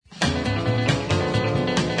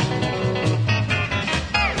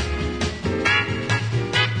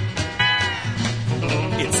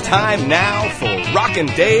time now for Rockin'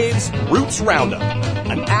 Dave's Roots Roundup,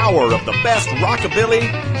 an hour of the best rockabilly,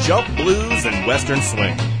 jump blues, and western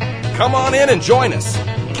swing. Come on in and join us.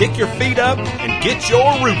 Kick your feet up and get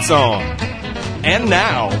your roots on. And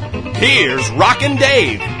now, here's Rockin'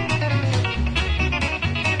 Dave.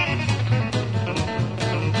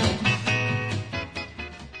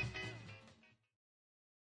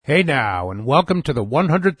 Hey now, and welcome to the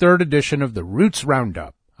 103rd edition of the Roots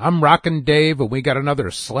Roundup. I'm Rockin' Dave, and we got another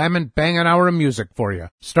slammin' bangin' hour of music for you,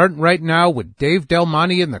 starting right now with Dave Del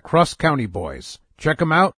Monte and the Cross County Boys. Check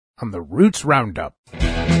them out on the Roots Roundup.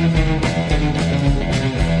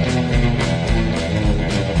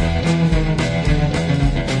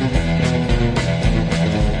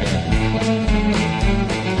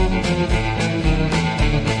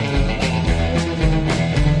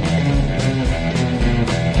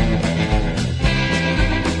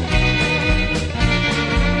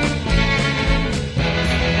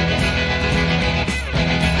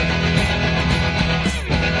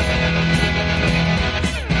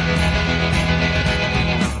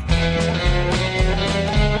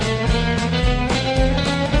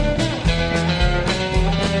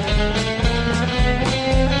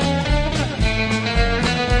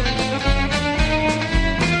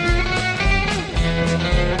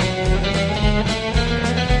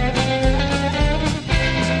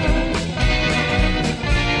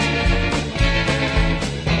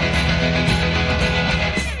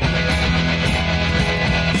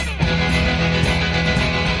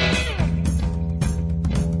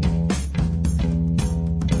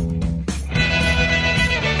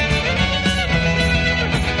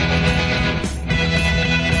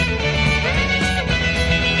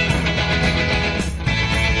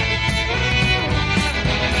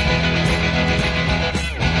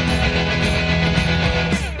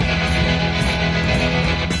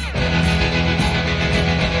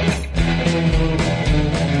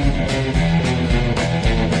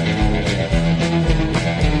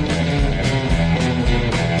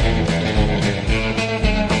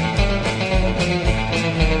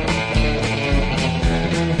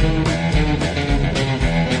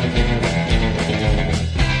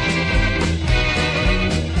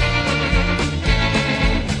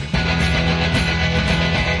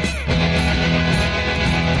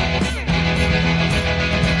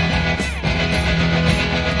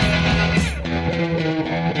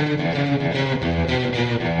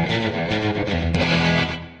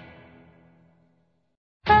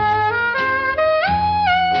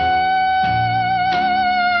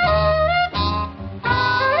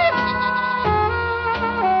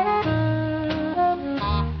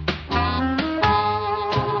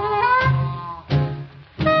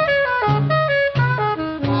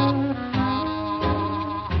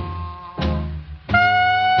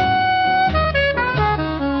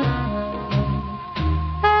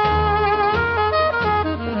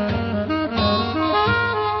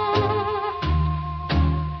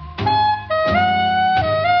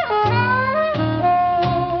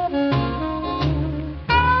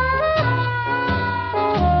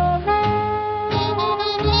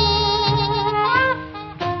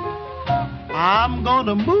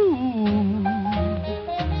 Move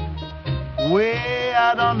way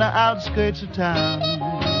out on the outskirts of town.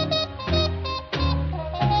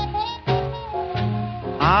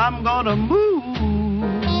 I'm gonna move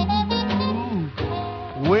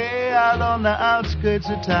way out on the outskirts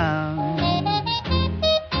of town.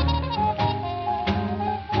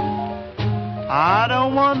 I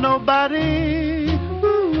don't want nobody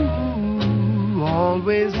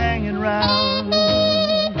always hanging around.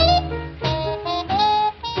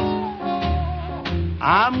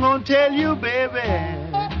 I'm gonna tell you, baby,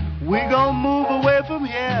 we gonna move away from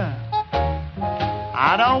here.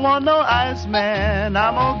 I don't want no Iceman,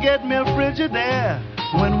 I'm gonna get me a Frigidaire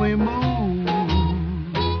when we move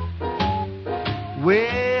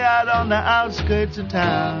way out on the outskirts of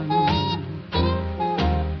town.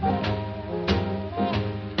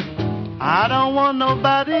 I don't want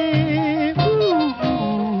nobody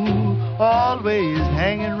always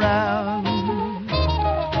hanging around.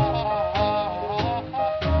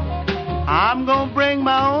 I'm gonna bring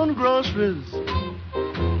my own groceries,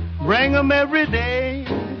 bring 'em every day.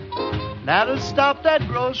 That'll stop that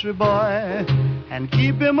grocery boy and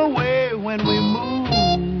keep him away when we move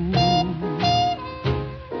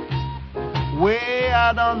way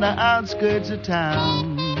out on the outskirts of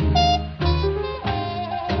town.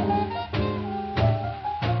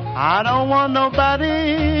 I don't want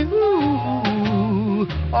nobody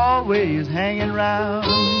always hanging around.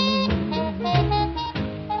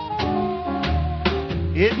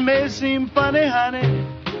 It may seem funny, honey,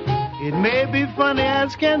 It may be funny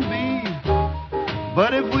as can be,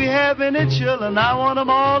 but if we have any children, I want them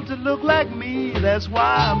all to look like me. That's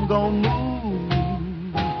why I'm gonna move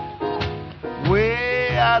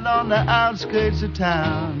way out on the outskirts of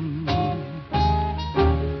town.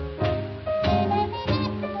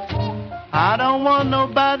 I don't want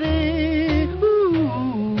nobody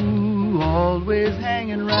always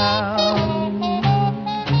hanging around.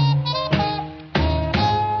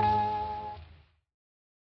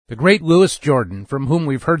 The great Louis Jordan, from whom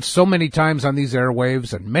we've heard so many times on these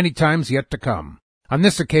airwaves and many times yet to come. On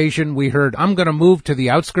this occasion, we heard I'm Gonna Move to the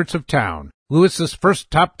Outskirts of Town, Louis's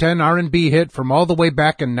first top 10 R&B hit from all the way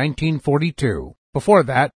back in 1942. Before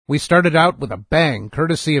that, we started out with a bang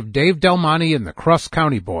courtesy of Dave Del Monte and the Cross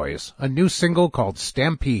County Boys, a new single called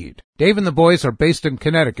Stampede. Dave and the boys are based in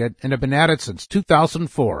Connecticut and have been at it since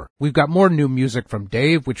 2004. We've got more new music from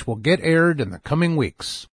Dave, which will get aired in the coming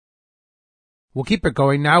weeks. We'll keep it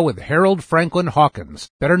going now with Harold Franklin Hawkins,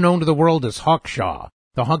 better known to the world as Hawkshaw,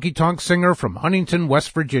 the honky-tonk singer from Huntington,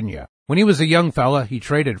 West Virginia. When he was a young fella, he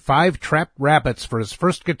traded 5 trapped rabbits for his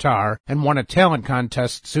first guitar and won a talent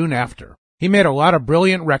contest soon after. He made a lot of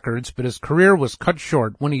brilliant records, but his career was cut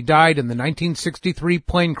short when he died in the 1963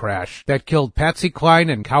 plane crash that killed Patsy Cline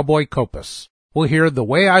and Cowboy Copas. We'll hear The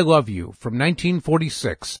Way I Love You from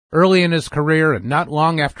 1946, early in his career and not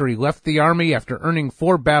long after he left the Army after earning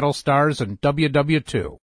 4 battle stars in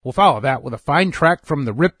WW2. We'll follow that with a fine track from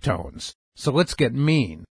the Riptones. So let's get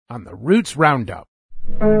mean on the Roots Roundup.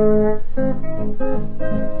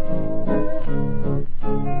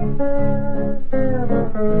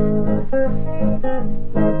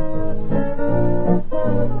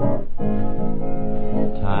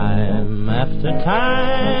 Time after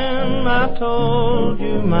time I've told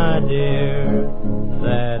you, my dear,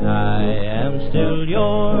 that I am still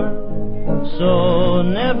yours, so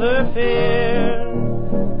never fear.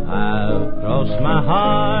 I've crossed my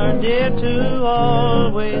heart, dear, to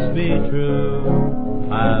always be true.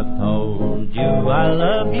 I've told you I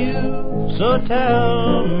love you, so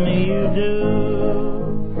tell me you do.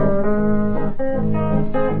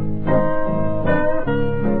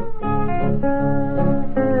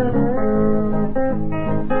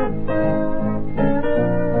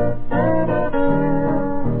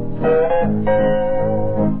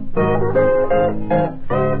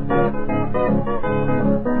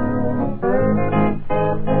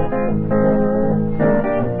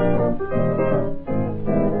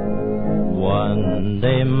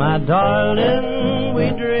 My darling, we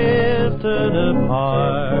drifted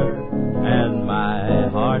apart, and my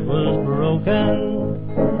heart was broken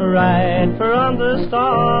right from the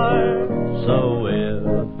start. So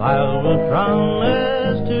if I will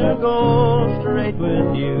promise to go straight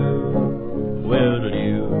with you, will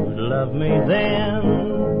you love me then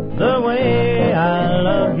the way I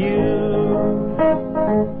love you?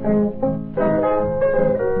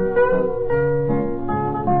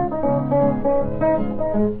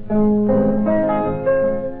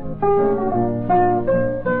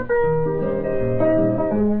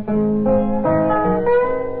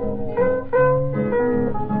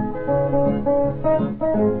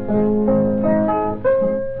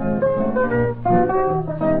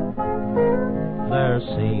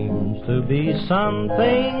 Be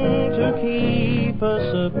something to keep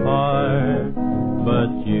us apart, but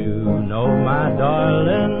you know, my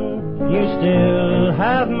darling, you still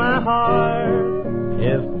have my heart.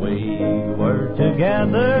 If we were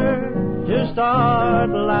together to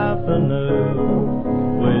start life anew,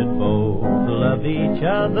 we'd both love each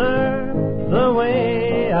other the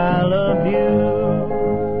way I love you.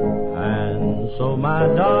 And so, my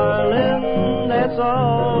darling, that's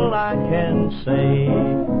all I can say.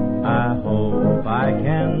 I hope I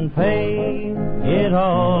can pay it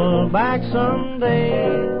all back someday.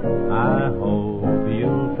 I hope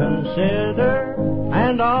you'll consider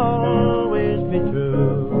and always be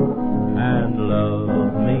true, and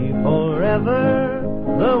love me forever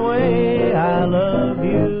the way I love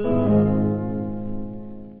you.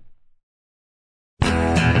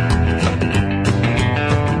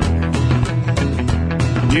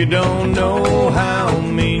 You don't know how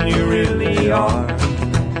mean you really are.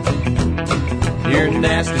 Your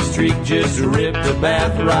nasty streak just ripped a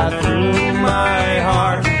bath right through my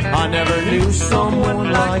heart. I never knew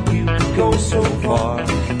someone like you could go so far.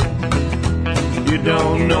 You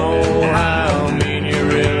don't know how mean you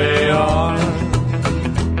really are.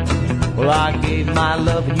 Well, I gave my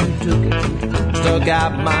love and you took it, stuck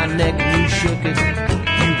out my neck and you shook it.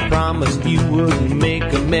 You promised you would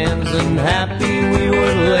make amends and happy we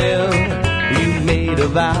would live. You made a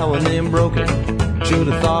vow and then broke it. Should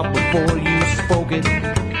have thought before you spoke it.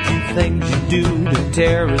 You things you do to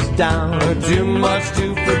tear us down are too much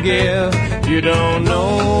to forgive. You don't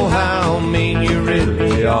know how mean you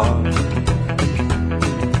really are.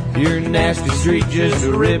 Your nasty streak just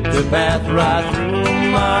ripped a path right through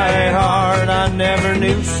my heart. I never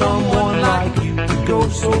knew someone like you could go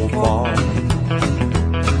so far.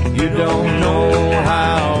 You don't know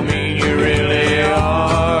how mean you really are.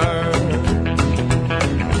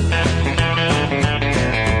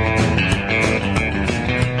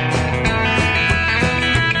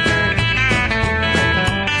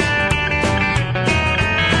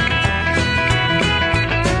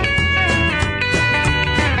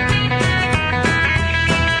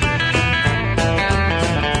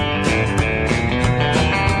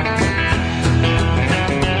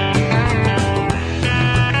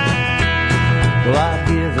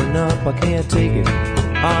 I can't take it.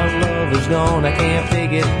 Our love is gone, I can't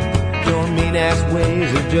fake it. Your mean-ass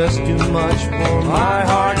ways are just too much for my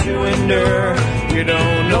heart to endure. You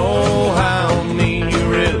don't know how mean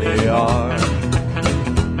you really are.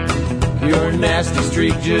 Your nasty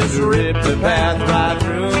streak just ripped a path right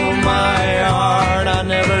through my heart. I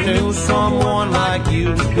never knew someone like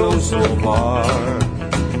you could go so far.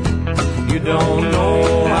 You don't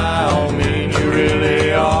know how mean you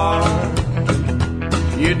really are.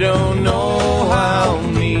 You don't know how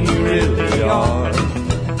mean you really are.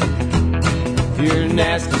 Your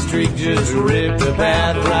nasty streak just ripped a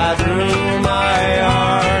path right through my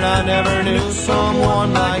heart. I never knew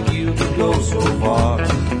someone like you could go so far.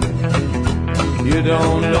 You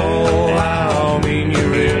don't know how mean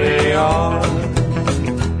you really are.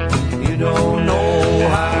 You don't know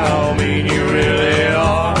how mean you really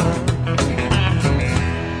are.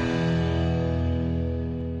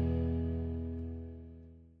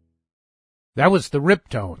 That was the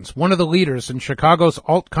Riptones, one of the leaders in Chicago's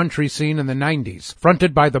alt-country scene in the 90s,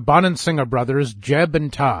 fronted by the Bonansinger brothers Jeb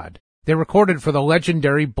and Todd. They recorded for the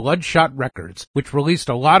legendary Bloodshot Records, which released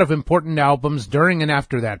a lot of important albums during and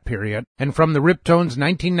after that period, and from the Riptones'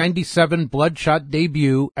 1997 Bloodshot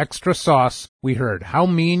debut, Extra Sauce, we heard How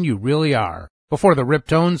Mean You Really Are. Before the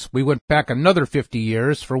Riptones, we went back another 50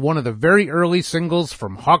 years for one of the very early singles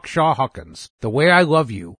from Hawkshaw Hawkins, The Way I Love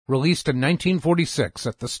You, released in 1946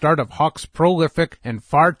 at the start of Hawk's prolific and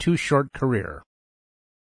far too short career.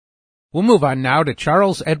 We'll move on now to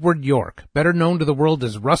Charles Edward York, better known to the world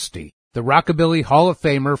as Rusty, the Rockabilly Hall of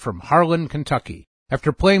Famer from Harlan, Kentucky.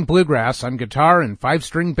 After playing bluegrass on guitar and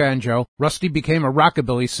five-string banjo, Rusty became a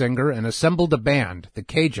rockabilly singer and assembled a band, the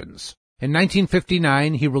Cajuns. In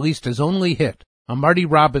 1959, he released his only hit, a Marty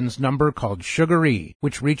Robbins number called Sugar-E,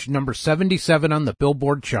 which reached number 77 on the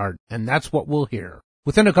Billboard chart, and that's what we'll hear.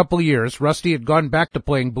 Within a couple years, Rusty had gone back to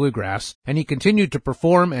playing bluegrass, and he continued to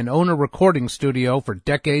perform and own a recording studio for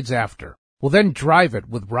decades after. We'll then drive it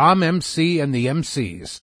with Rom MC and the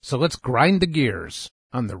MCs. So let's grind the gears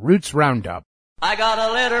on the Roots Roundup. I got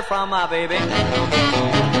a letter from my baby.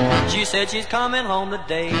 She said she's coming home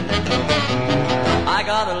today. I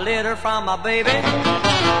got a letter from my baby.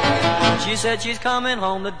 She said she's coming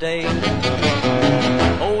home today.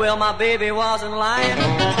 Oh, well, my baby wasn't lying.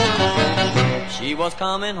 She was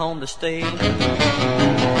coming home to stay. Sugar-E,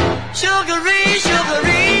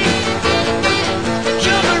 sugar-E,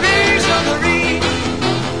 sugar-E, sugar-E,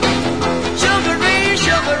 sugar-E,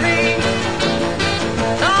 sugar-E.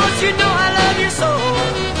 Don't you know I love you so?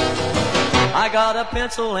 I got a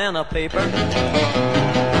pencil and a paper,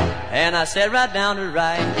 and I sat right down to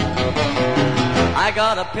write. I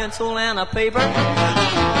got a pencil and a paper,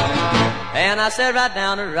 and I sat right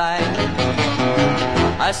down to write.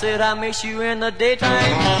 I said I miss you in the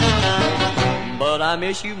daytime, but I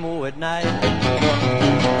miss you more at night.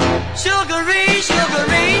 Sugar-E,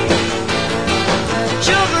 sugar-E,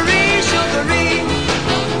 sugar-E, sugar-E,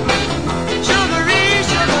 sugar-E,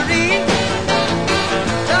 sugar-E.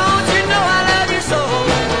 Don't you know I love you so?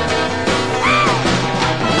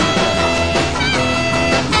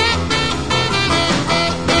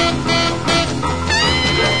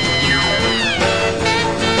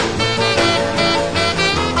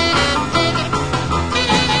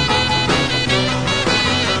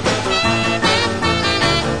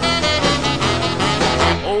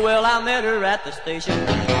 I met her at the station.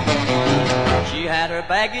 She had her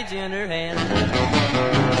baggage in her hand.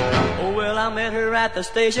 Oh, well, I met her at the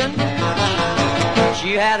station.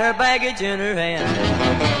 She had her baggage in her hand.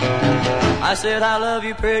 I said, I love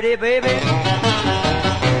you, pretty baby.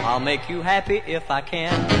 I'll make you happy if I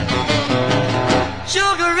can.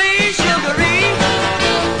 Sugar-E, sugar-E,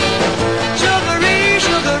 sugar-E,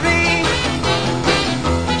 sugar-E,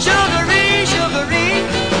 sugar-E, sugar-E.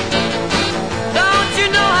 Don't you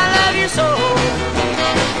know I love you so?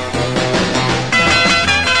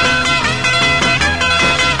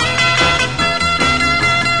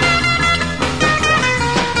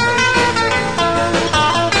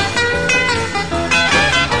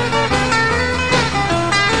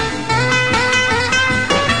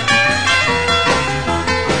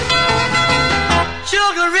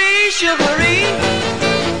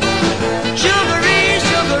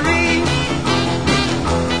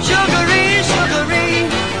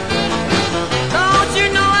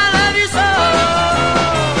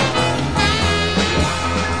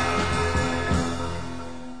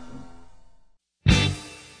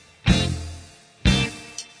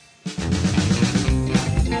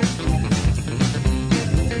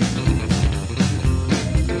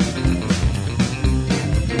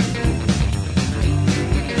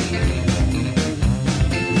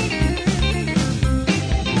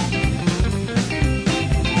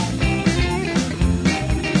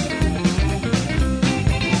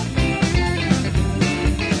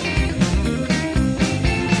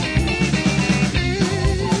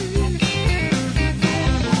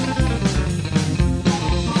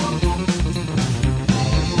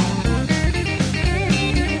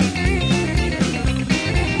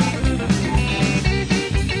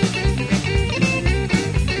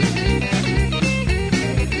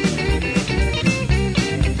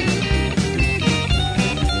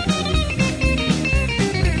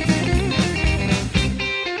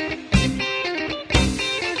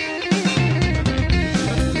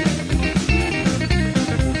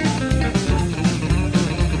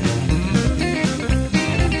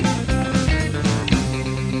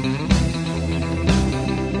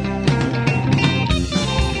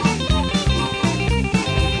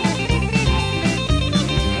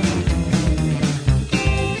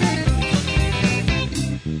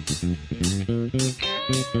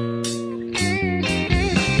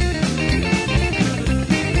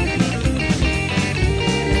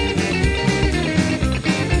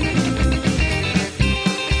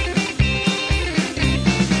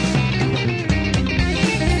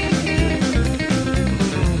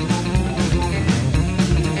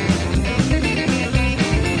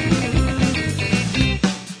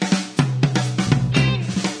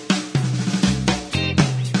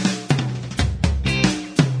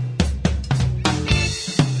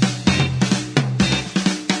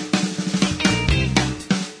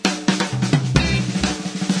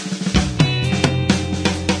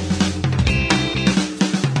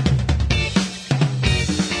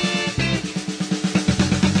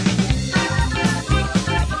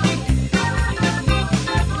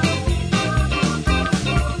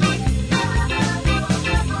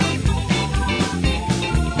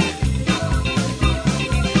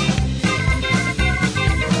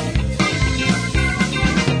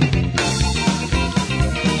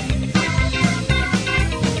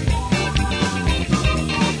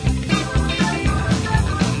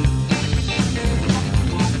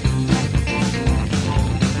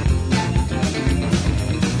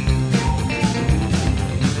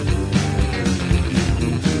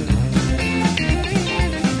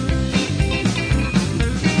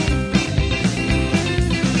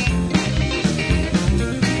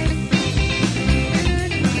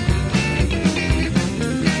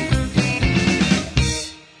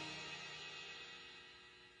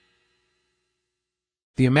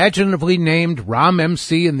 the imaginatively named Rom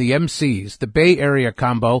MC and the MCs, the Bay Area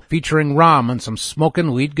combo featuring Rom on some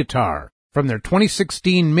smokin' lead guitar. From their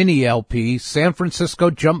 2016 mini LP, San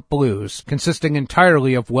Francisco Jump Blues, consisting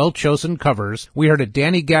entirely of well-chosen covers, we heard a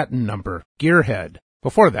Danny Gatton number, Gearhead.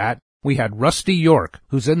 Before that, we had Rusty York,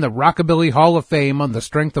 who's in the Rockabilly Hall of Fame on the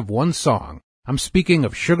strength of one song. I'm speaking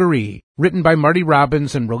of Sugar-E, written by Marty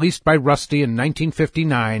Robbins and released by Rusty in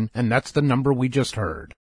 1959, and that's the number we just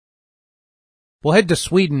heard. We'll head to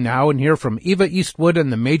Sweden now and hear from Eva Eastwood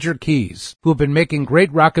and the Major Keys, who have been making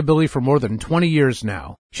great rockabilly for more than 20 years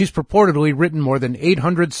now. She's purportedly written more than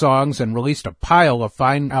 800 songs and released a pile of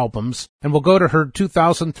fine albums, and we'll go to her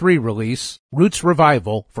 2003 release, Roots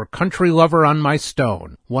Revival, for Country Lover on My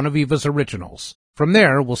Stone, one of Eva's originals. From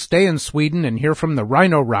there, we'll stay in Sweden and hear from the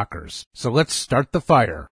Rhino Rockers. So let's start the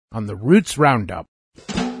fire on the Roots Roundup.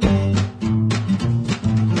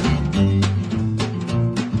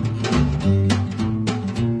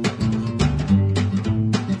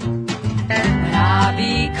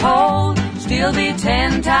 Cold, still be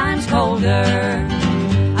 10 times colder.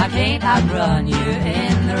 I can't outrun you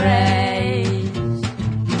in the race.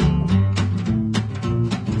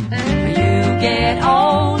 When you get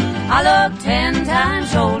old, I look 10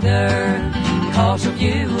 times older because of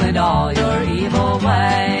you and all your evil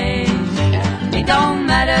ways. It don't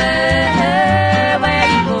matter where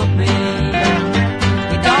you put me.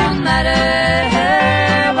 It don't matter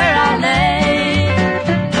where I lay.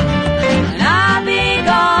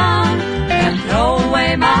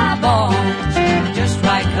 My bones, just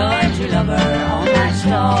like country lover on my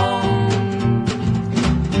stone.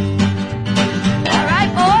 All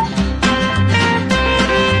right, boy.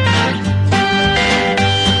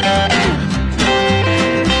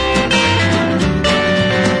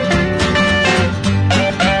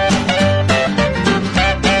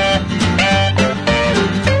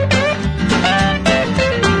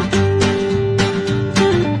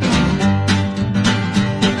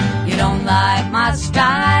 You don't like my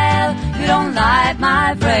style, you don't like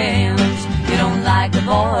my friends, you don't like the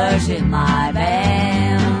boys in my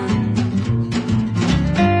band.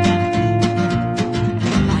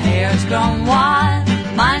 My hair's grown wild,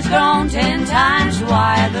 mine's grown 10 times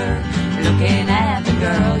wilder, looking at the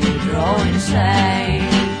girl you drove insane.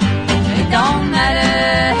 It don't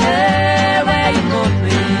matter where you put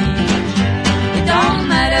me, it don't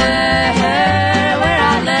matter where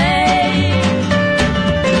I lay.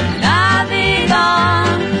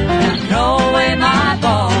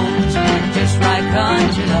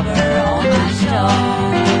 Country lover on my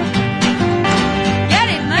stone. Get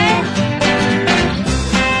it, man!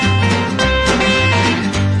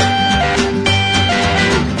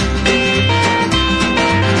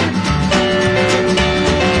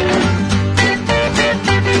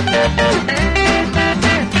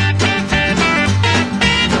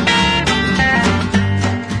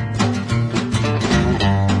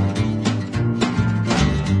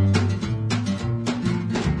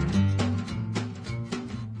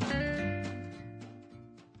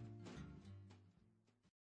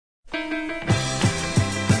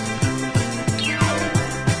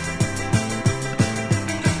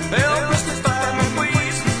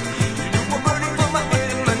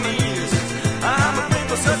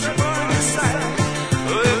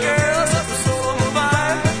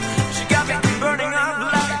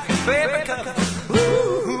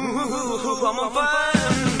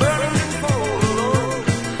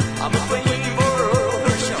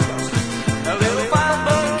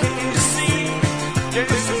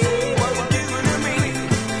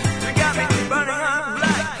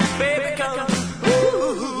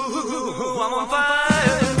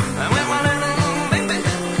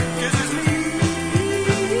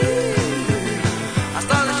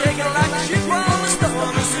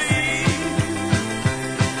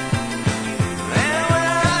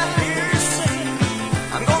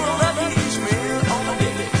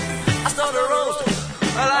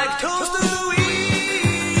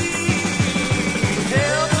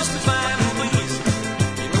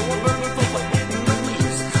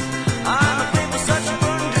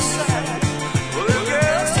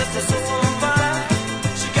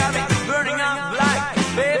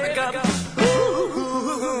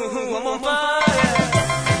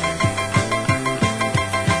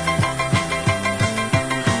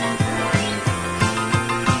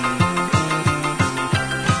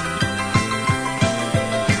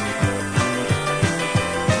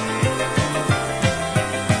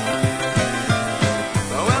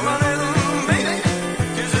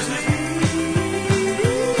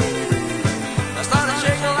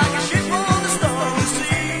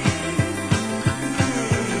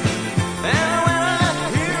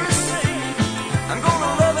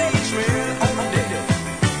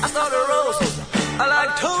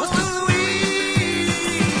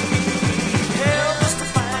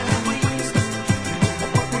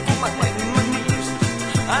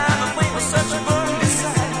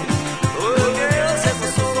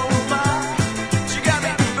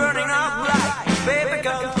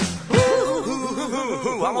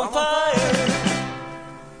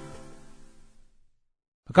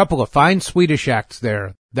 A couple of fine Swedish acts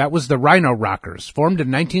there. That was the Rhino Rockers, formed in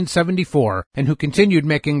 1974, and who continued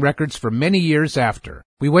making records for many years after.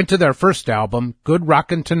 We went to their first album, Good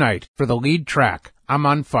Rockin' Tonight, for the lead track, I'm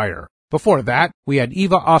on Fire. Before that, we had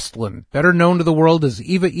Eva Ostlund, better known to the world as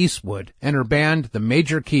Eva Eastwood, and her band, the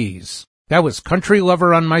Major Keys. That was Country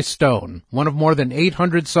Lover on My Stone, one of more than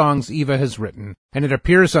 800 songs Eva has written, and it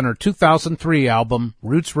appears on her 2003 album,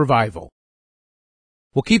 Roots Revival.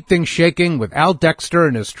 We'll keep things shaking with Al Dexter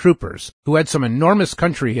and his Troopers, who had some enormous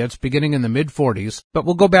country hits beginning in the mid-40s, but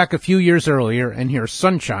we'll go back a few years earlier and hear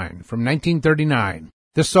Sunshine from 1939.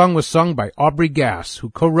 This song was sung by Aubrey Gass, who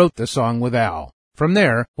co-wrote the song with Al. From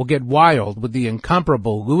there, we'll get wild with the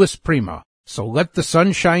incomparable Louis Prima. So let the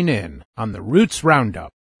sun shine in on the Roots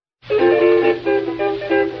Roundup.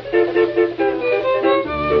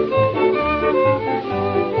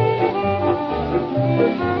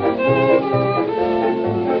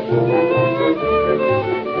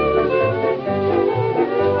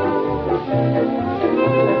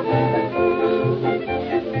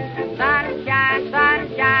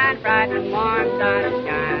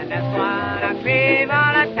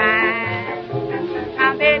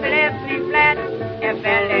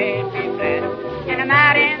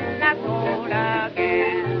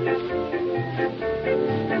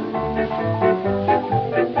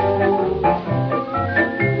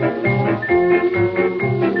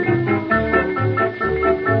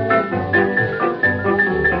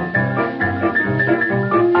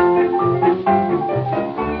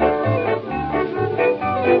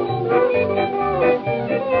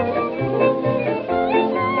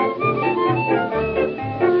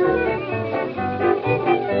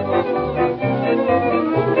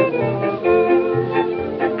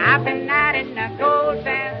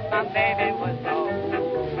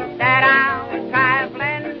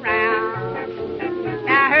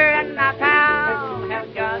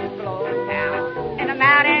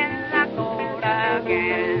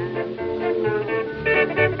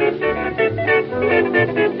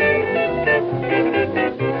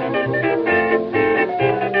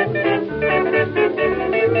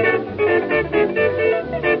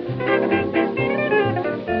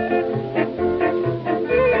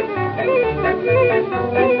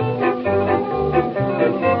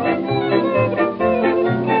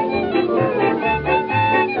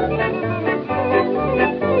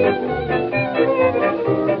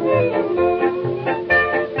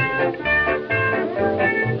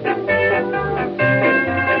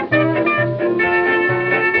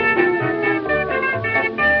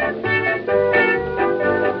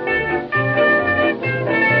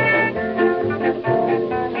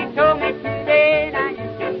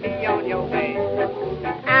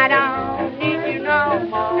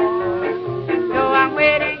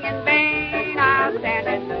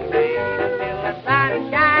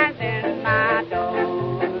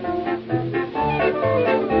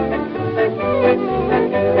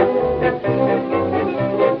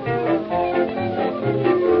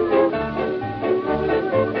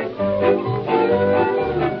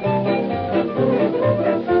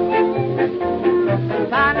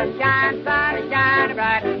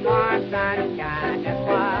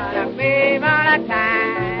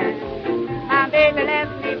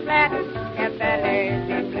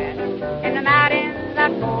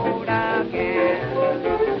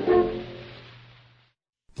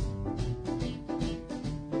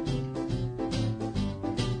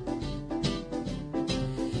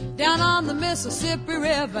 Down on the Mississippi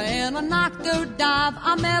River in a knocked-out dive,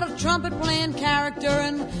 I met a trumpet-playing character,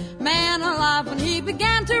 and man alive, when he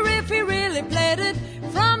began to riff, he really played it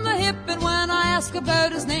from the hip. And when I asked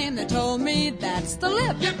about his name, they told me that's the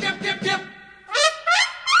Lip. Yip, yip, yip, yip.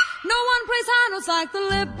 No one plays high notes like the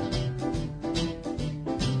Lip.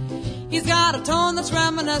 He's got a tone that's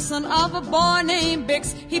reminiscent of a boy named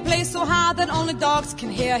Bix. He plays so high that only dogs can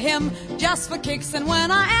hear him, just for kicks. And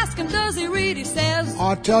when I ask him, does he read, he says,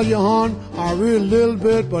 I tell you, hon, I read a little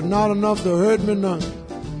bit, but not enough to hurt me none.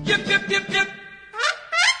 Yip, yip, yip, yip.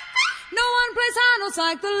 no one plays high notes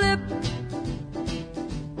like the Lip.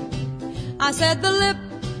 I said the Lip.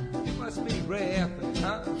 You must be Ray Anthony,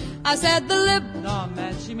 huh? I said the Lip. No,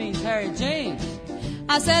 man, she means Harry James.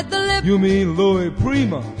 I said the Lip. You mean Louis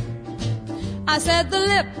Prima? I said the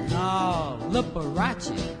Lip. No,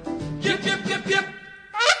 Liberace. Yip, yip, yip, yip.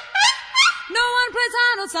 No one plays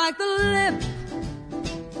high notes like the Lip.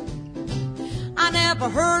 I never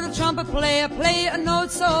heard a trumpet player play a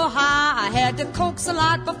note so high. I had to coax a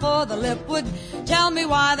lot before the Lip would tell me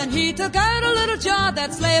why. Then he took out a little jar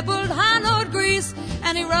that's labeled high note grease,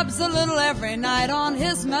 and he rubs a little every night on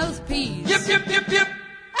his mouthpiece. Yip, yip, yip, yip.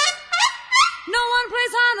 No one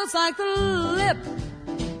plays high notes like the Lip.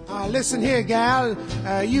 Listen here, gal.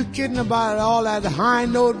 You kidding about all that high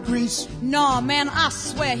note grease? No, man, I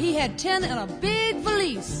swear he had 10 in a big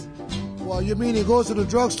valise. Well, you mean he goes to the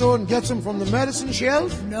drugstore and gets them from the medicine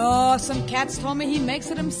shelf? No, some cats told me he makes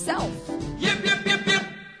it himself. Yip, yip, yip, yip.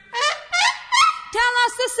 Tell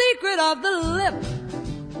us the secret of the lip.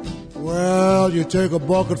 Well, you take a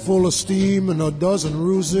bucket full of steam and a dozen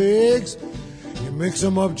roost eggs. You mix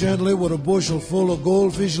them up gently with a bushel full of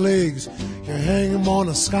goldfish legs. You hang them on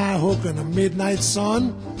a sky hook in the midnight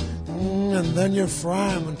sun, and then you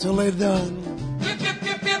fry them until they're done. Yip, yip,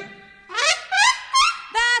 yip, yip.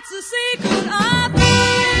 That's the secret of it.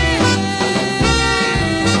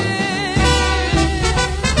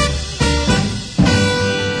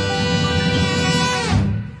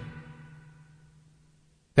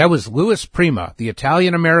 That was Louis Prima, the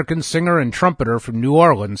Italian-American singer and trumpeter from New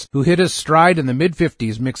Orleans, who hit his stride in the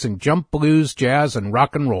mid-50s mixing jump blues, jazz, and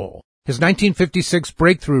rock and roll. His 1956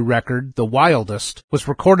 breakthrough record, The Wildest, was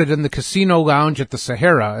recorded in the Casino Lounge at the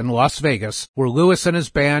Sahara in Las Vegas, where Louis and his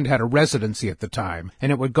band had a residency at the time,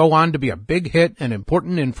 and it would go on to be a big hit and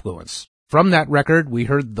important influence. From that record, we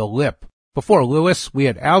heard The Lip. Before Louis, we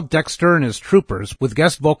had Al Dexter and his Troopers with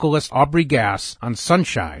guest vocalist Aubrey Gass on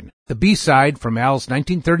Sunshine, the B-side from Al's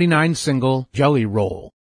 1939 single, Jelly Roll.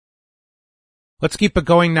 Let's keep it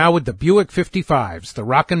going now with the Buick 55s, the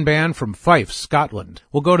rockin' band from Fife, Scotland.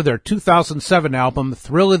 We'll go to their 2007 album,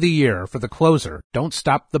 Thrill of the Year, for the closer, Don't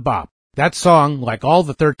Stop the Bop. That song, like all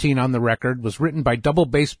the 13 on the record, was written by double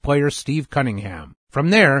bass player Steve Cunningham. From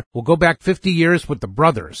there, we'll go back 50 years with the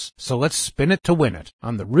Brothers, so let's spin it to win it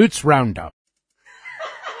on the Roots Roundup.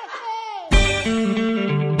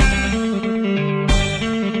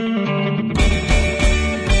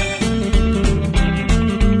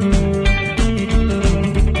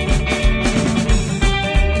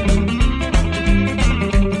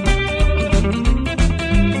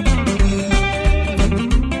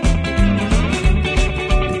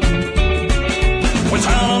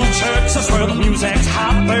 Where the music's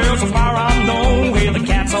hot, there's a bar I know where the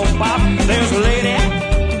cats all pop. There's a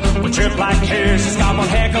lady with drip like hair, she's got one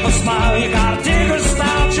heck of a smile. You gotta dig her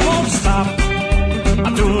style, she won't stop.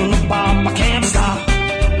 I'm doing the pop, I can't stop.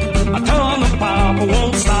 I'm doing the pop, I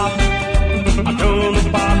won't stop. I'm doing the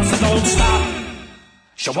pop, so don't stop.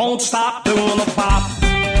 She won't stop doing the pop.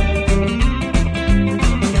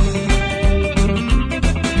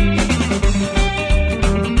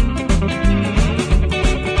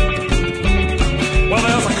 Well,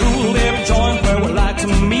 there's a cool little joint where we like to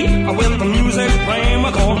meet. With the music playing,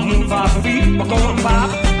 we're gonna move our feet, we're gonna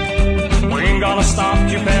pop. We ain't gonna stop,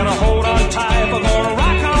 you better hold on tight. We're gonna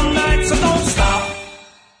rock all night, so don't stop.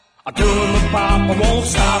 I'm doing the pop, I won't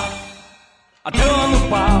stop. I'm doing the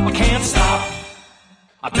pop, I can't stop.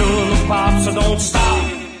 I'm doing the pop, so don't stop.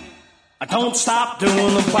 I don't stop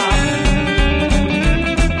doing the pop.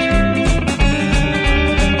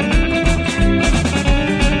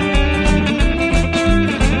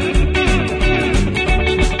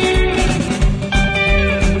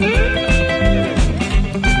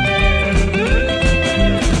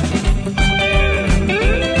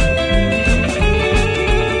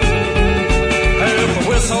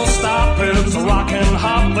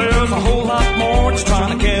 There's a whole lot more just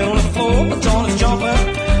trying to get on the floor. The joint is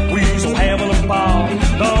jumping, we's all having a ball.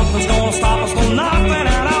 Nothing's gonna stop us from knocking it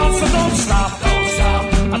out, so don't stop. Don't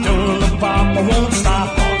stop. I'm doing the pop, I won't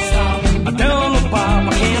stop. Won't stop. I'm doing the pop,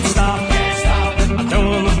 I can't stop. Can't stop. I'm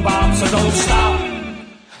doing the pop, so don't stop.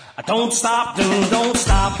 I don't stop, don't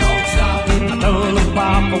stop. Don't stop. I'm doing the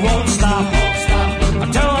pop, I won't stop. Won't stop.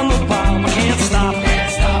 I'm doing the pop, I can't stop.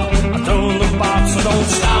 Can't stop. I'm doing the pop, so don't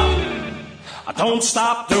stop. I don't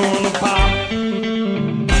stop doing the pop.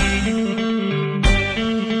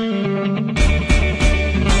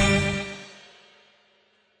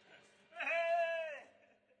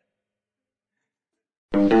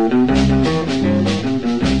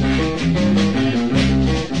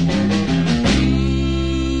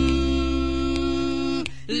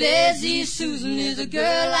 Lazy Susan is a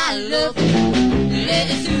girl I love.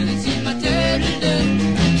 Lazy Susan, she's my turtle dove.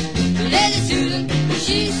 Lazy Susan,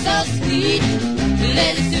 she's so sweet.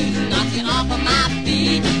 Lazy Susan knocks you off of my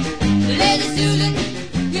feet. Lazy Susan,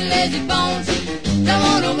 you lazy bones, don't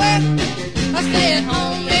wanna work or stay at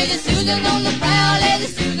home. Lazy Susan on the prowl. Lazy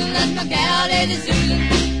Susan, that's my gal. Lazy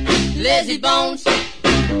Susan, lazy bones.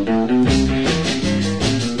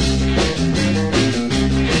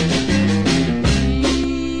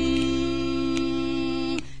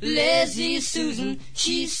 Lazy Susan,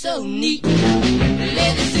 she's so neat.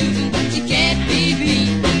 Lazy Susan, she can't be beat.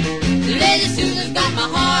 Lazy Susan's got my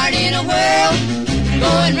heart in a whirl,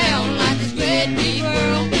 going round like this great big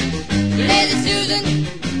whirl. Lazy Susan,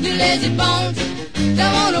 you lazy bones,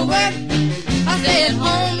 don't wanna work. I stay at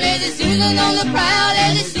home, lazy Susan on the prowl,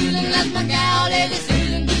 lazy Susan, that's my gal, lazy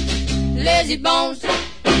Susan, lazy bones.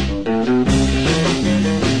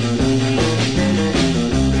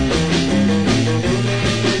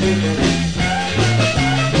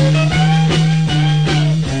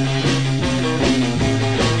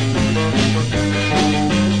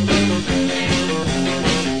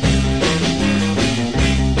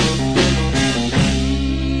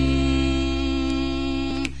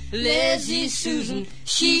 Lazy Susan,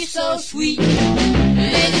 she's so sweet.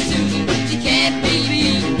 Lazy Susan, she can't be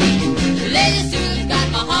beat. Lazy Susan's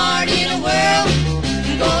got my heart in a whirl,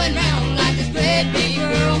 going round like this great big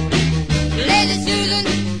girl. Lazy Susan,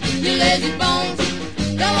 you lazy bones,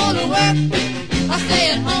 don't wanna work. I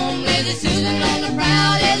stay at home, lazy Susan on the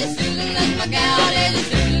prowl. Lazy Susan, that's my gal. Lazy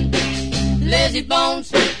Susan, lazy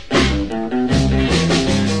bones.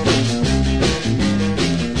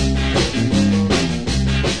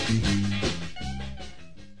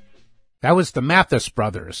 That was the Mathis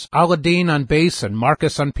brothers, Aladdin on bass and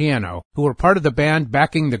Marcus on piano, who were part of the band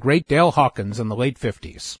backing the great Dale Hawkins in the late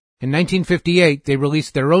 50s. In 1958, they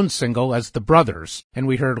released their own single as The Brothers, and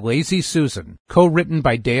we heard Lazy Susan, co-written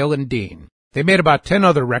by Dale and Dean. They made about 10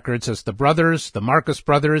 other records as The Brothers, the Marcus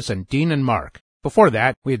Brothers, and Dean and Mark. Before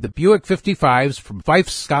that, we had the Buick 55s from Fife,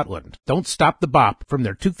 Scotland, Don't Stop the Bop from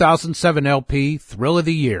their 2007 LP, Thrill of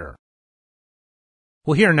the Year.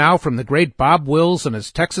 We'll hear now from the great Bob Wills and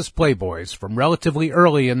his Texas Playboys from relatively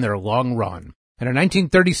early in their long run. In a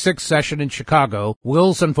 1936 session in Chicago,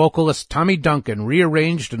 Wills and vocalist Tommy Duncan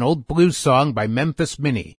rearranged an old blues song by Memphis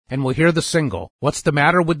Minnie, and we'll hear the single, What's the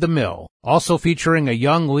Matter with the Mill, also featuring a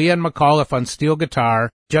young Leanne McAuliffe on steel guitar,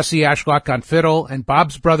 Jesse Ashlock on fiddle, and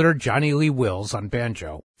Bob's brother Johnny Lee Wills on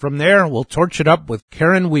banjo. From there, we'll torch it up with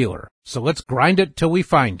Karen Wheeler. So let's grind it till we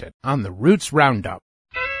find it on the Roots Roundup.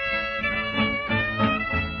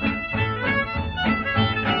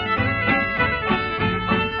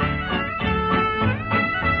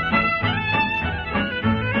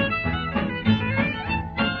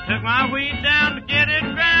 My wheat down to get it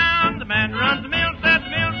ground. The man runs the mill, said the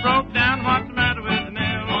mill broke down. What's the matter with the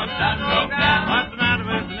mill? What's that broke down? What's the matter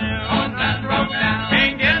with the mill? What's that broke down?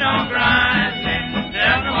 Can't get no grinding.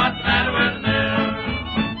 Tell me what's the matter with the mill?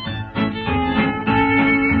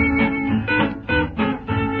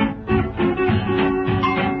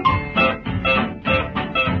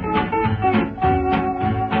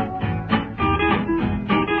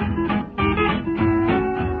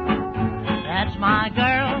 That's my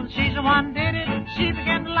girl. She's the one did it. She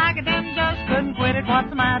began to like it and just couldn't quit it. What's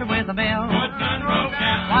the matter with the mill? What's done broke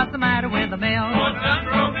down? What's the matter with the mill? What's done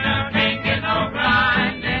broke down? Can't get no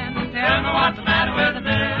grinding. Tell me what's the matter with the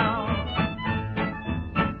mill?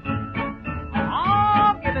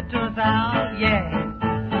 Oh, give it to us, Al, yeah.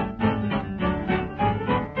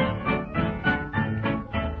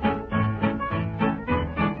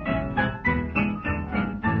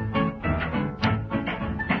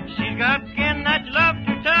 She's got skin that you love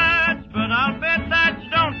to touch, but I'll bet that you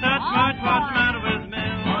don't touch much. What's the matter with the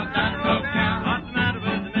mill? What's that broke down? What's the matter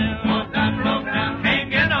with the mill? What's that broke down? Can't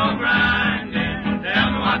get no grinding.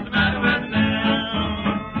 Tell me what's the matter with the mill?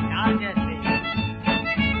 I'll just see.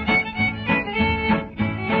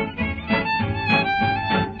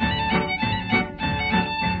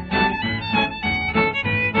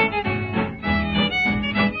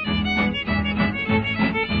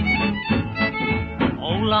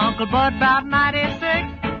 Old Uncle Bud, about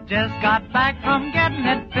 96, just got back from getting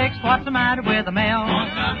it fixed. What's the matter with the mill?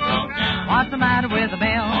 What's that broke down? What's the matter with the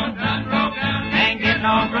mill? What's that broke down? Ain't getting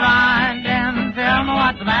no grinding. Tell me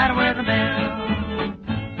what's the matter with the mill?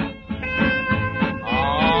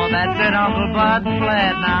 Oh, that's it, Uncle Bud,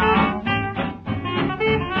 flat now.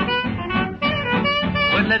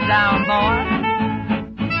 Whittle it down, boy.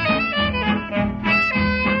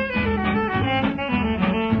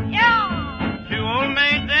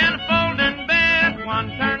 One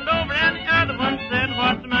turned over and the other one said,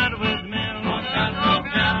 what's the matter with the mill? What's that broke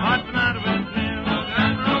down? What's the matter with the mill? What's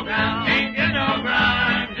that broke down? Can't get no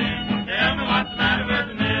grinding. Tell me what's the matter with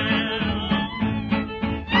the mill?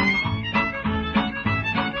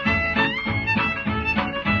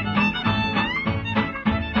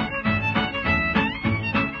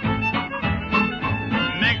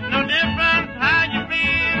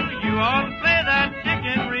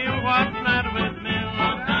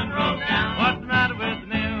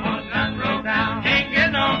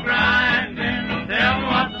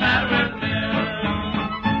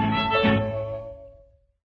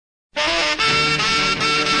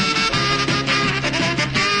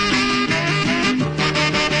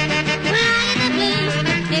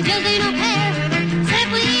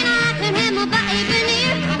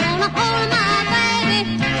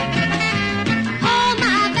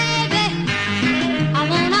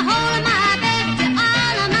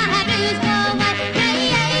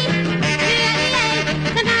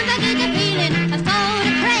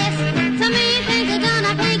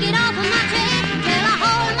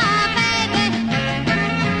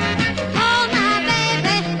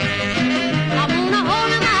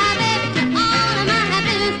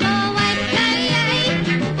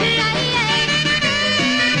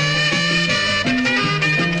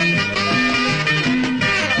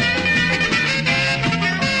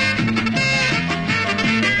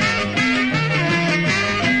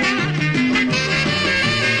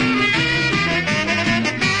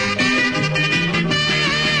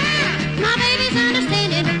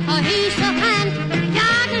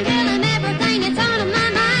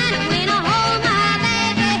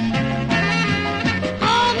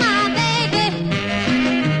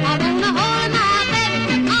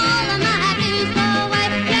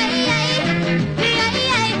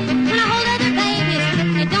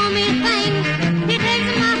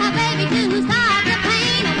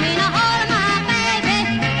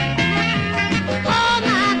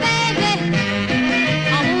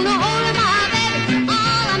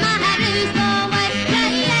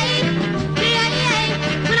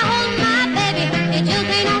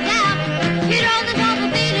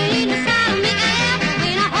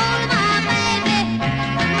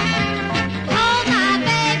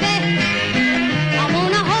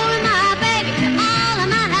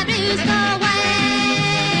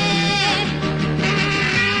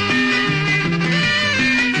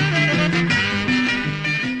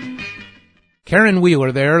 Karen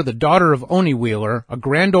Wheeler there, the daughter of Oni Wheeler, a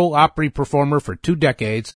Grand Ole Opry performer for 2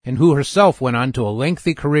 decades, and who herself went on to a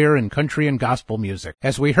lengthy career in country and gospel music.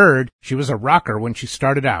 As we heard, she was a rocker when she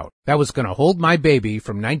started out. That was Gonna Hold My Baby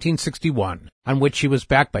from 1961, on which she was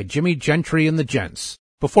backed by Jimmy Gentry and the Gents.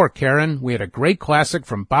 Before Karen, we had a great classic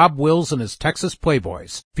from Bob Wills and his Texas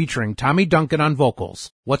Playboys, featuring Tommy Duncan on vocals,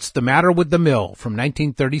 What's the Matter with the Mill from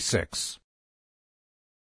 1936.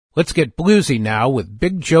 Let's get bluesy now with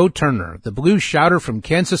Big Joe Turner, the blues shouter from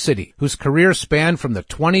Kansas City, whose career spanned from the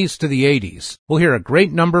 20s to the 80s. We'll hear a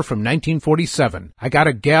great number from 1947, I Got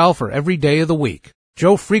a Gal for Every Day of the Week.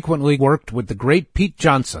 Joe frequently worked with the great Pete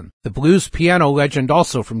Johnson, the blues piano legend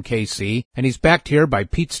also from KC, and he's backed here by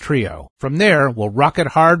Pete's Trio. From there, we'll rock it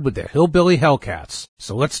hard with the Hillbilly Hellcats.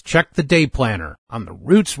 So let's check the day planner on the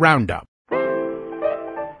Roots Roundup.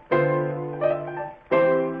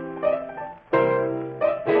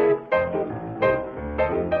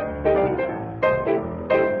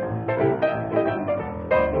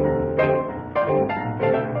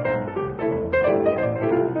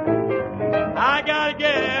 I got a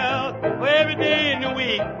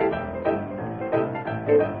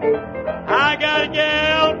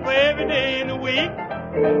gal for every day in the week.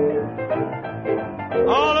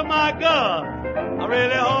 All of my girls are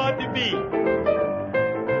really hard to beat.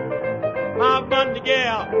 My bunny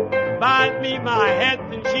gal buys me my hats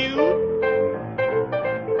and shoes.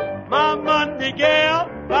 My bunny gal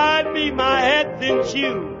buys me my hats and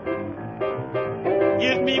shoes.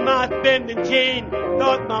 Gives me my spending change,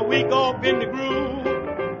 starts my week off in the groove.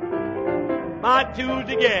 My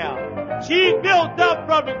Tuesday gal, she's built up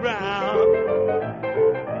from the ground.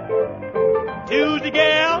 Tuesday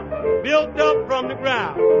gal, built up from the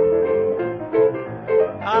ground.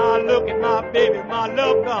 I look at my baby, my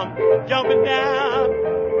love comes jumping down.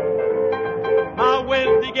 My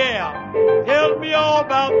Wednesday gal tells me all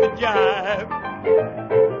about the jive.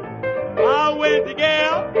 My Wednesday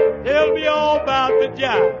gal tells me all about the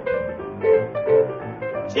jive.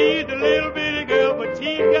 She's a little bitty girl, but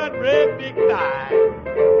she's got red big thighs.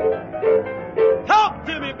 Talk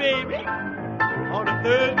to me, baby, on a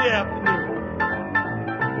Thursday afternoon.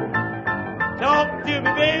 Talk to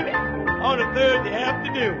me, baby, on a Thursday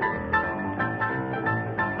afternoon.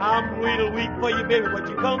 I'm real weak for you, baby, but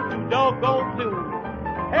you come too doggone soon.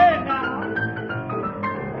 Hey, now.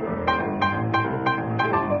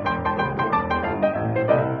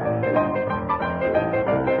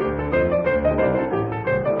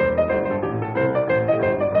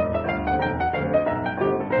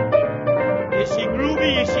 Is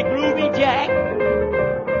she groovy, Jack?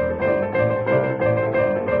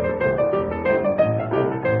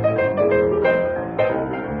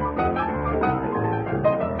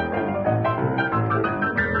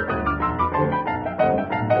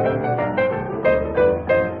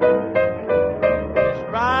 It's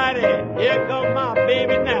Friday, here comes my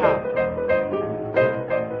baby now.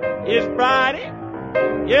 It's Friday,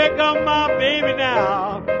 here comes my baby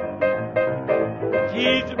now.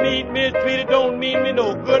 She's mean, mistreated, don't mean me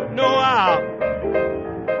no good, no how.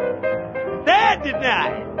 Saturday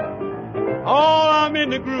night, oh, I'm in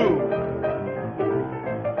the groove.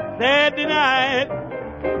 Saturday night,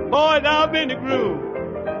 boys, I'm in the groove.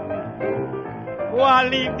 Oh, I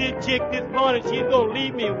leave this chick this morning, she's gonna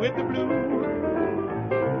leave me with the blues.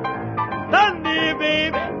 Sunday,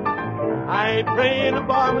 baby, I ain't praying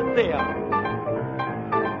by myself.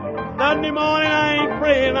 Sunday morning, I ain't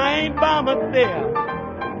praying, I ain't by myself.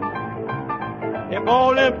 If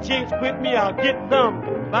all them chicks quit me, I'll get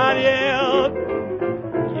somebody else.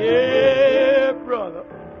 Yeah, brother.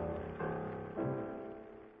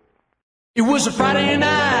 It was a Friday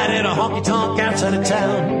night at a honky-tonk outside of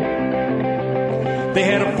town. They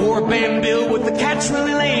had a 4-band bill with the cats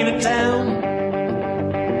really laying it down.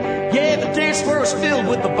 Yeah, the dance floor was filled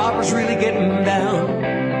with the boppers really getting down.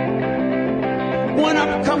 When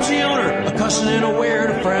up comes the owner, a cussing and a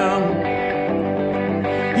wearing a frown.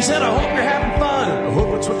 He said, I hope you're having fun. I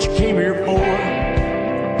hope it's what you came here for.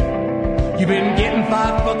 You've been getting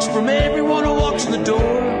 $5 from everyone who walks in the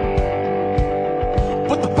door.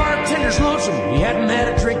 But the bartender's lonesome, he hadn't had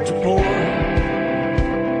a drink to pour.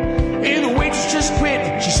 And the waitress just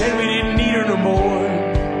quit, she said we didn't need her no more.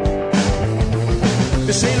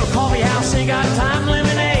 This ain't no coffee house, ain't got time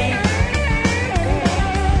lemonade.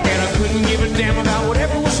 And I couldn't give a damn about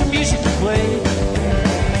whatever was the music to play.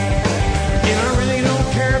 And I really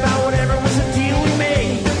don't care about whatever was the deal we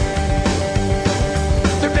made.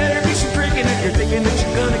 There better be some drinking if you're thinking that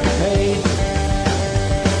you're gonna get paid.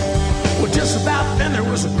 Well, just about then there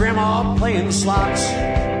was a grandma playing the slots.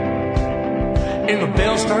 And the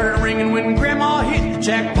bell started ringing when Grandma hit the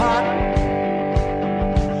jackpot.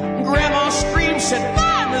 Grandma screamed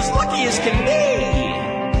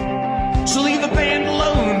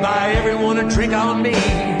trick on me.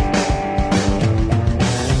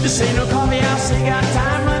 This ain't no coffee house, they got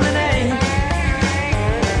time lemonade.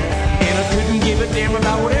 And I couldn't give a damn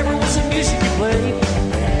about whatever was the music you played.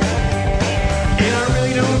 And I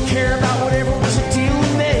really don't care about whatever was the deal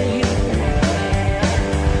we made.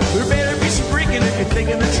 There better be some drinking if you're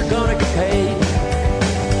thinking that you're gonna get paid.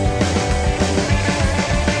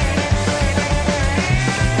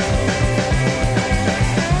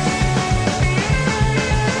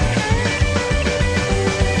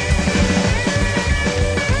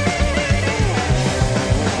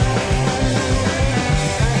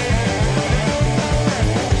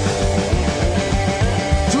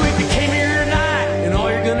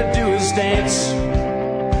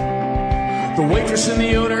 The waitress and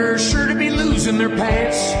the owner are sure to be losing their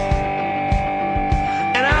pants.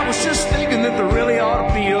 And I was just thinking that there really ought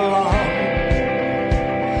to be a law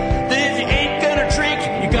that if you ain't gonna drink,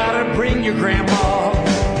 you gotta bring your grandma.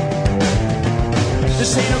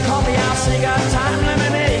 This ain't no coffee house, they got time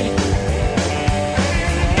lemonade.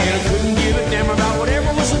 And I couldn't give a damn about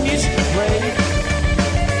whatever was the music you played.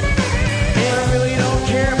 And I really don't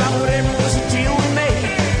care about whatever was the deal we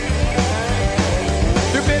made.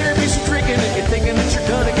 There better be some drinking if you're thinking that you're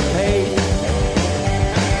gonna get paid.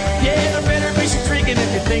 Yeah, there better be some drinking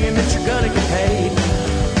if you're thinking that you're gonna get paid.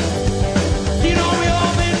 You know we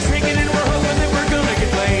all been drinking and we're hoping that we're gonna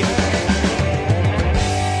get laid.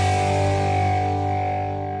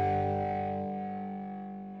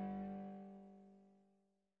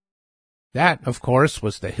 That, of course,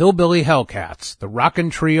 was the Hillbilly Hellcats, the rockin'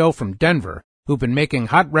 trio from Denver, who've been making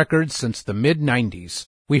hot records since the mid-90s.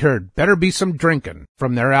 We heard Better Be Some Drinkin'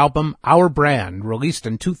 from their album Our Brand, released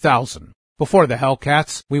in 2000. Before the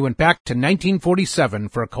Hellcats, we went back to 1947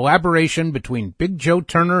 for a collaboration between Big Joe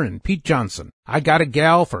Turner and Pete Johnson, I Got a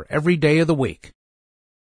Gal for Every Day of the Week.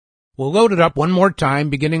 We'll load it up one more time,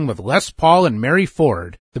 beginning with Les Paul and Mary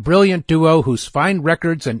Ford, the brilliant duo whose fine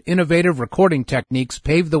records and innovative recording techniques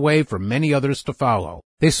paved the way for many others to follow.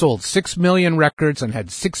 They sold 6 million records and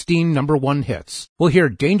had 16 #1 hits. We'll hear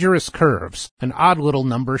Dangerous Curves, an odd little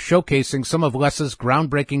number showcasing some of Les's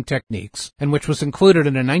groundbreaking techniques, and which was included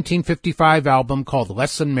in a 1955 album called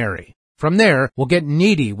Les and Mary. From there, we'll get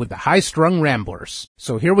needy with the High-Strung Ramblers.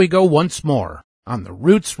 So here we go once more on the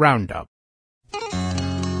Roots Roundup.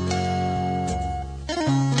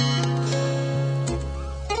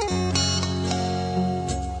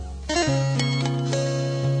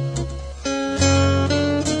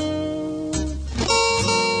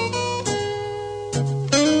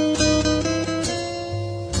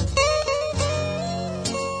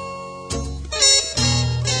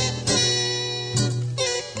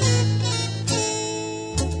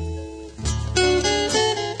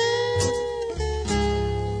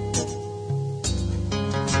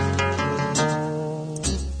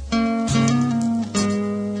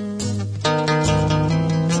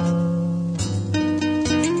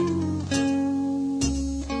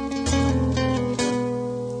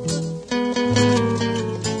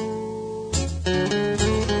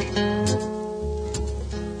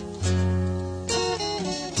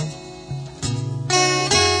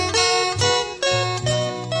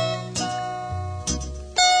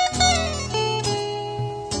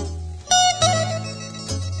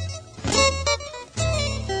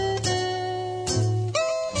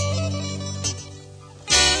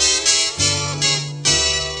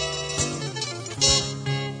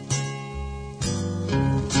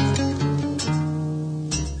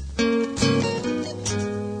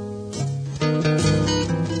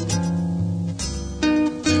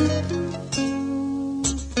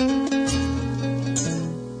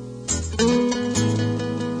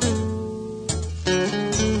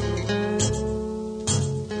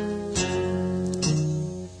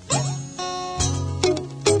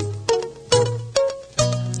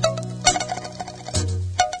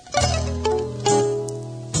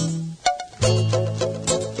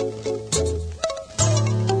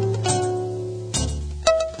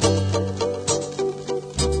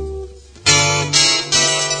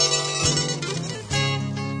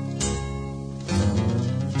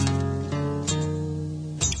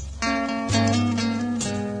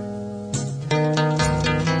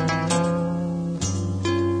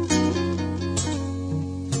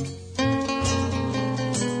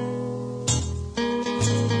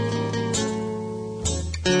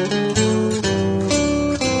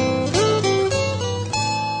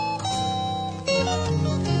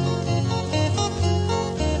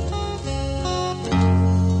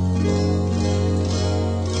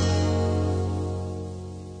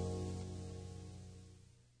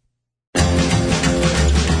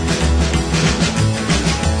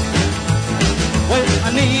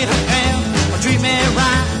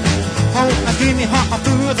 me all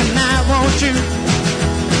through the night. Won't you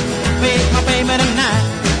be my baby tonight?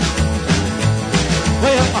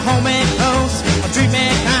 Well, hold me close, treat me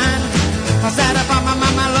kind. I'll satisfy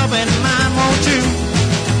my loving mind. Won't you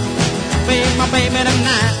be my baby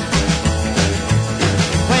tonight?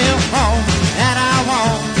 Well, all that I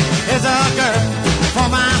want is a girl for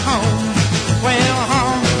my home. Well,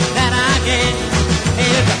 all that I get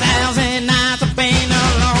is 1,000 nights of being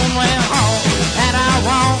alone. Well, all that I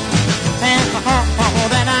want and all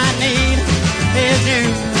that I need is you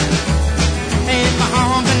in my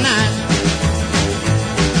home tonight.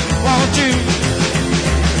 Won't you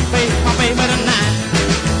be my baby tonight?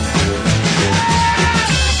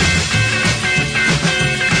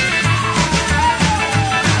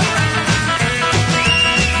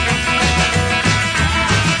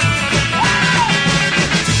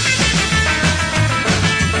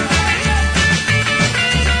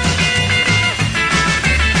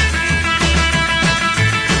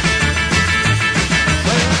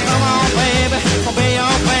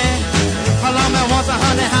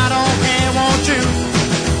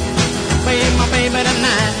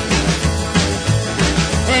 Tonight.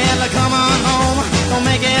 Yeah, come on home, don't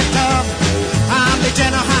make it tough. I'll be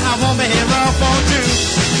gentle, I won't be rough. Won't you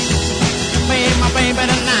be my baby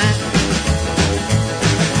tonight?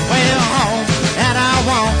 Well, all that I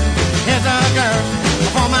want is a girl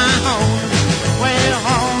for my home. Well,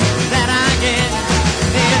 all that I get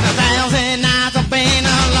is 1,000 nights of being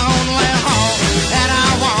alone. Well, all that I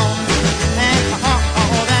want and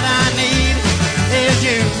all that I need is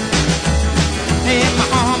you in my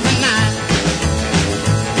home tonight.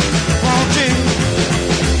 Won't you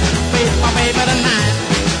be my baby tonight?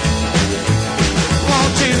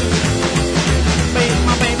 Won't you be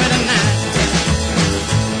my baby tonight?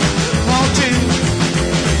 Won't you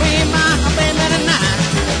be my baby tonight?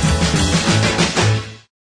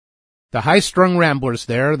 The High-Strung Ramblers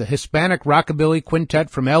there, the Hispanic Rockabilly Quintet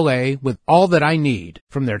from L.A. with All That I Need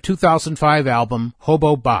from their 2005 album,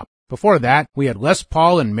 Hobo Bop. Before that, we had Les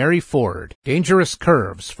Paul and Mary Ford, Dangerous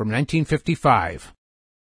Curves from 1955.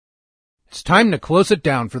 It's time to close it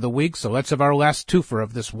down for the week, so let's have our last twofer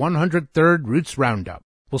of this 103rd Roots Roundup.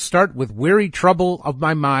 We'll start with Weary Trouble of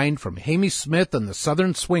My Mind from Hamie Smith and the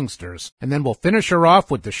Southern Swingsters, and then we'll finish her off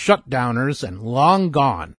with the Shutdowners and Long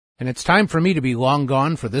Gone. And it's time for me to be long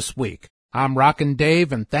gone for this week. I'm Rockin'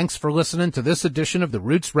 Dave, and thanks for listening to this edition of the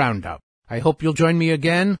Roots Roundup. I hope you'll join me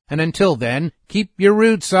again, and until then, keep your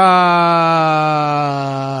roots on!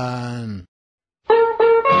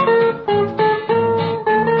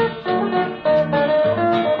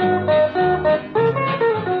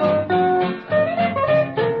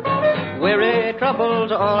 Weary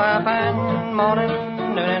troubles all I find, morning,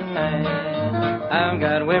 noon, and night. I've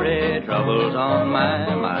got weary troubles on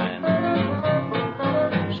my mind.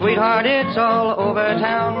 Sweetheart, it's all over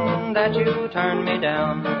town that you turned me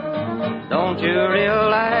down. Don't you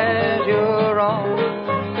realize you're wrong?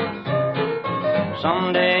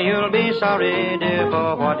 Someday you'll be sorry, dear,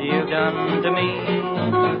 for what you've done to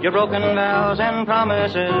me. Your broken vows and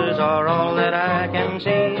promises are all that I can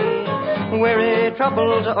see. Weary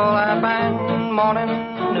troubles all I find, morning,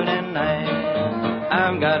 noon, and night.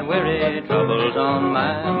 I've got weary troubles on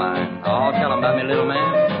my mind. Oh, tell 'em about me, little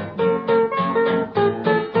man.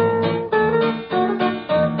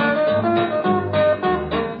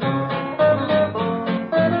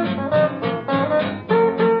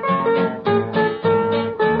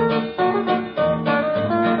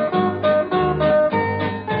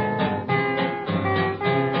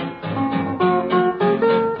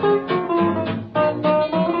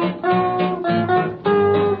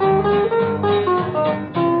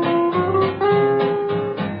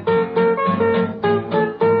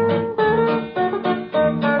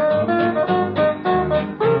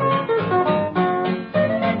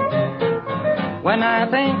 When I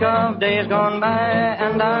think of days gone by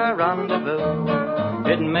and our rendezvous,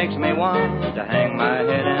 it makes me want to hang my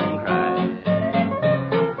head and cry.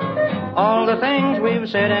 All the things we've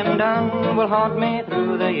said and done will haunt me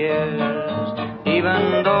through the years,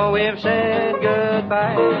 even though we've said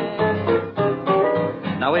goodbye.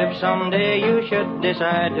 Now if someday you should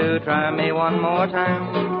decide to try me one more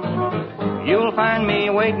time, you'll find me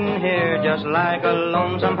waiting here just like a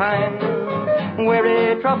lonesome pine.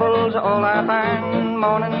 Weary troubles all I find,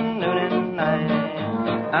 morning, noon, and night.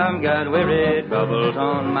 I've got weary troubles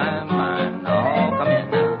on my mind. Oh, come in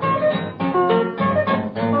now.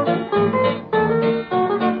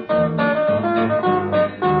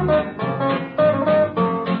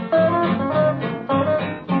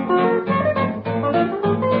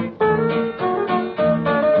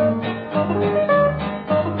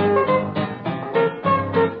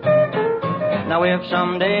 Now if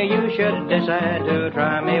someday you should decide to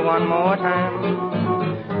try me one more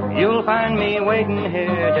time, you'll find me waiting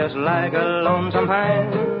here just like a lonesome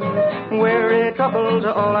pine. Weary troubles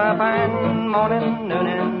are all I find, morning, noon,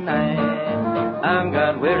 and night. I've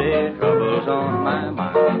got weary troubles on my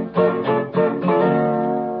mind.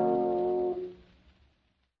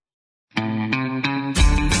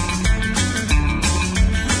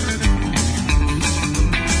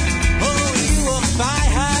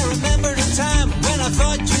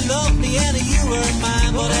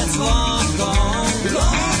 Well, that's long gone,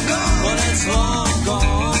 long gone. Well, that's long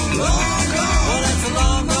gone, long gone. Well, that's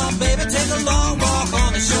long gone, baby. Take a long walk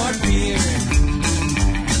on the short pier.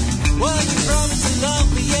 Well, you promised to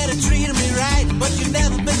love me, yeah, to treat me right, but you've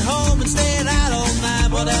never been home and staying out all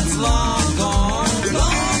night. Well, that's long gone,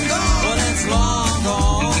 long gone. Well, that's long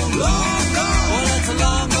gone, long gone. Well, that's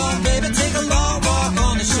long gone, baby. Take a long walk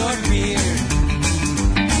on the short pier.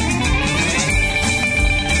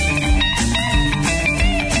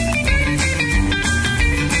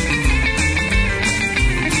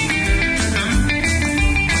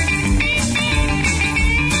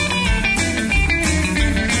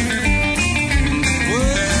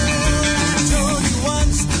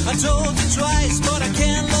 I told you twice, but I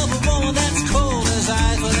can't love a woman that's cold as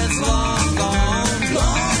ice. Well, that's long gone,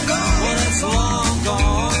 long gone. Well, that's long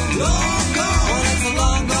gone, long gone. Well, that's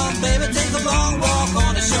long gone, baby. Take a long walk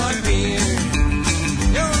on a short pier.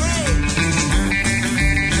 You're right.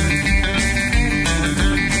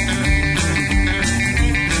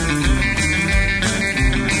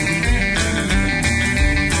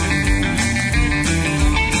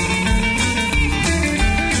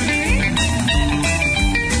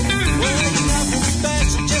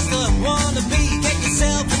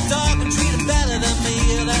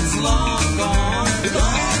 Long gone,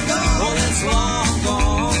 long gone. Oh, that's long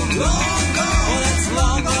gone, long gone. Oh, that's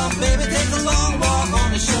long gone, baby. Take a long walk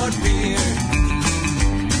on a short pier.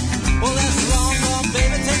 Oh, that's long gone,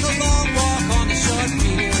 baby. Take a long walk on a short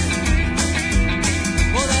pier.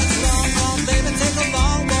 Oh, that's long gone, baby. Take a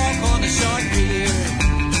long walk on a short pier.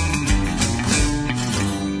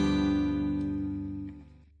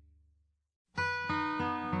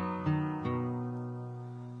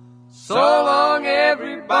 So long,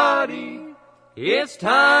 everybody, it's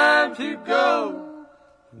time to go.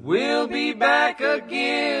 We'll be back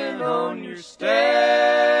again on your stereo.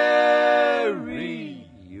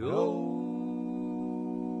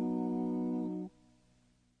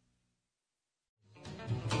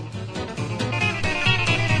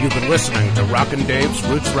 You've been listening to Rockin' Dave's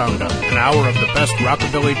Roots Roundup, an hour of the best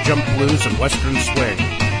rockabilly, jump blues, and western swing.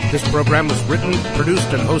 This program was written,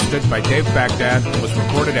 produced, and hosted by Dave Baghdad and was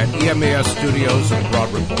recorded at EMAS Studios in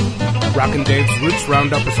Broad Ripple. Rockin' Dave's Roots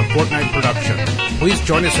Roundup is a fortnight production. Please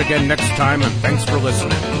join us again next time, and thanks for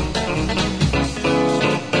listening.